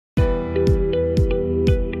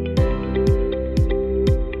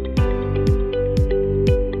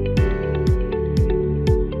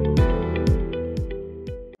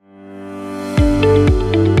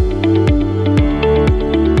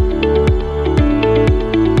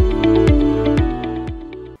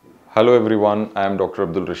Hello everyone, I am Dr.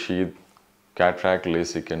 Abdul Rasheed, cataract,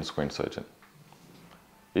 LASIK and squint surgeon.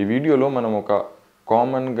 ఈ వీడియోలో మనం ఒక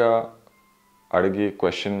కామన్గా అడిగే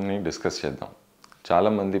క్వశ్చన్ని డిస్కస్ చేద్దాం.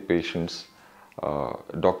 చాలామంది పేషెంట్స్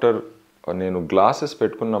డాక్టర్ నేను గ్లాసెస్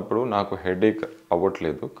పెట్టుకున్నప్పుడు నాకు హెడేక్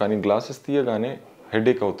అవ్వట్లేదు, కానీ గ్లాసెస్ తీయగానే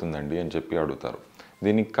హెడేక్ అవుతుందండి అని చెప్పి అడుగుతారు.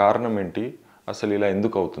 దీనికి కారణం ఏంటి, అసలు ఇలా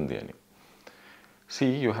ఎందుకు అవుతుంది అని.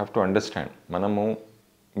 యూ హ్యావ్ టు అండర్స్టాండ్, మనము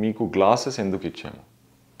మీకు గ్లాసెస్ ఎందుకు ఇచ్చాము.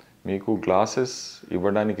 మీకు గ్లాసెస్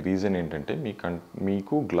ఇవ్వడానికి రీజన్ ఏంటంటే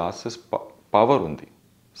మీకు గ్లాసెస్ పవర్ ఉంది.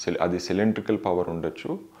 అది సిలిండ్రికల్ పవర్ ఉండొచ్చు,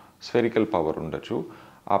 స్ఫెరికల్ పవర్ ఉండొచ్చు.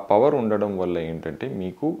 ఆ పవర్ ఉండడం వల్ల ఏంటంటే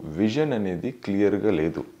మీకు విజన్ అనేది క్లియర్గా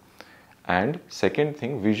లేదు. అండ్ సెకండ్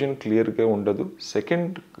థింగ్, విజన్ క్లియర్గా ఉండదు.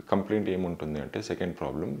 సెకండ్ కంప్లైంట్ ఏముంటుంది అంటే, సెకండ్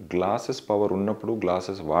ప్రాబ్లం, గ్లాసెస్ పవర్ ఉన్నప్పుడు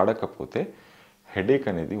గ్లాసెస్ వాడకపోతే హెడేక్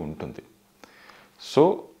అనేది ఉంటుంది. సో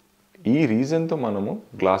ఈ రీజన్తో మనము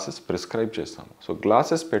గ్లాసెస్ ప్రిస్క్రైబ్ చేస్తాము. సో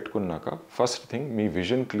గ్లాసెస్ పెట్టుకున్నాక ఫస్ట్ థింగ్ మీ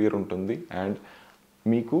విజన్ క్లియర్ ఉంటుంది అండ్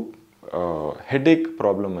మీకు హెడేక్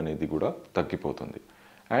ప్రాబ్లం అనేది కూడా తగ్గిపోతుంది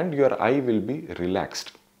and your I will be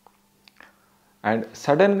relaxed. And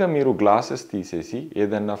సడన్గా మీరు గ్లాసెస్ తీసేసి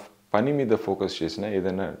ఏదైనా పని మీద ఫోకస్ చేసినా,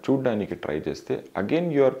 ఏదైనా చూడడానికి ట్రై చేస్తే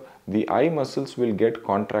again the I muscles will get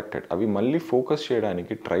contracted. అవి మళ్ళీ ఫోకస్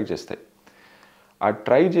చేయడానికి ట్రై చేస్తాయి. ఆ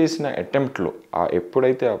ట్రై చేసిన అటెంప్ట్లో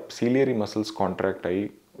ఎప్పుడైతే ఆ ciliary మసిల్స్ కాంట్రాక్ట్ అయ్యి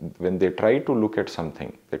when they try to look at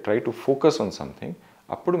something, they try to focus on something,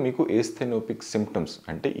 అప్పుడు మీకు ఏస్థెనోపిక్ సిమ్టమ్స్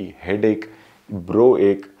అంటే ఈ హెడేక్, బ్రో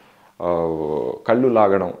ఏక్, కళ్ళు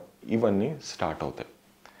లాగడం ఇవన్నీ స్టార్ట్ అవుతాయి.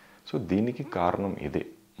 సో దీనికి కారణం ఇదే.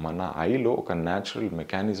 మన ఐలో ఒక న్యాచురల్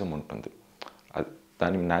మెకానిజం ఉంటుంది.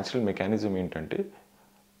 దాని న్యాచురల్ మెకానిజం ఏంటంటే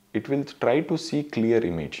it will try to see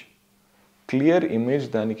clear image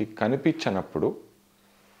దానికి కనిపించనప్పుడు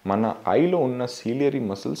మన ఐలో ఉన్న ciliary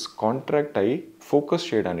మసిల్స్ కాంట్రాక్ట్ అయ్యి ఫోకస్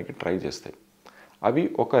చేయడానికి ట్రై చేస్తాయి. అవి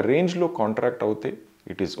ఒక రేంజ్లో కాంట్రాక్ట్ అవుతే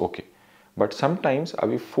it is okay, but sometimes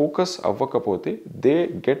అవి ఫోకస్ అవ్వకపోతే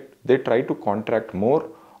they try to contract more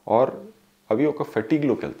or అవి ఒక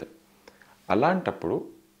ఫెటిగ్లోకి వెళ్తాయి. అలాంటప్పుడు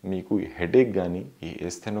మీకు ఈ హెడేక్ కానీ, ఈ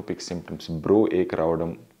ఎస్థెనోపిక్ సిమ్టమ్స్, బ్రో ఏక్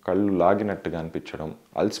రావడం, కళ్ళు లాగినట్టుగా అనిపించడం,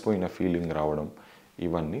 అలసిపోయిన ఫీలింగ్ రావడం,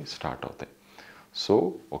 ఇవన్నీ స్టార్ట్ అవుతాయి. సో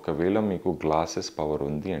ఒకవేళ మీకు గ్లాసెస్ పవర్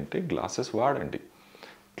ఉంది అంటే గ్లాసెస్ వాడండి.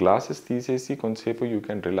 గ్లాసెస్ తీసేసి కొంతసేపు you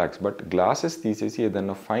can relax, but glasses తీసేసి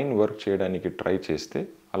ఏదైనా ఫైన్ వర్క్ చేయడానికి ట్రై చేస్తే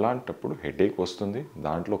అలాంటప్పుడు హెడేక్ వస్తుంది.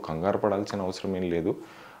 దాంట్లో కంగారు పడాల్సిన అవసరం ఏం లేదు.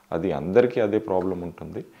 అది అందరికీ అదే ప్రాబ్లం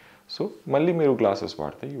ఉంటుంది. సో మళ్ళీ మీరు గ్లాసెస్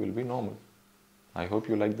వాడితే you will be normal. I hope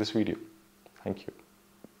you like this video. Thank you.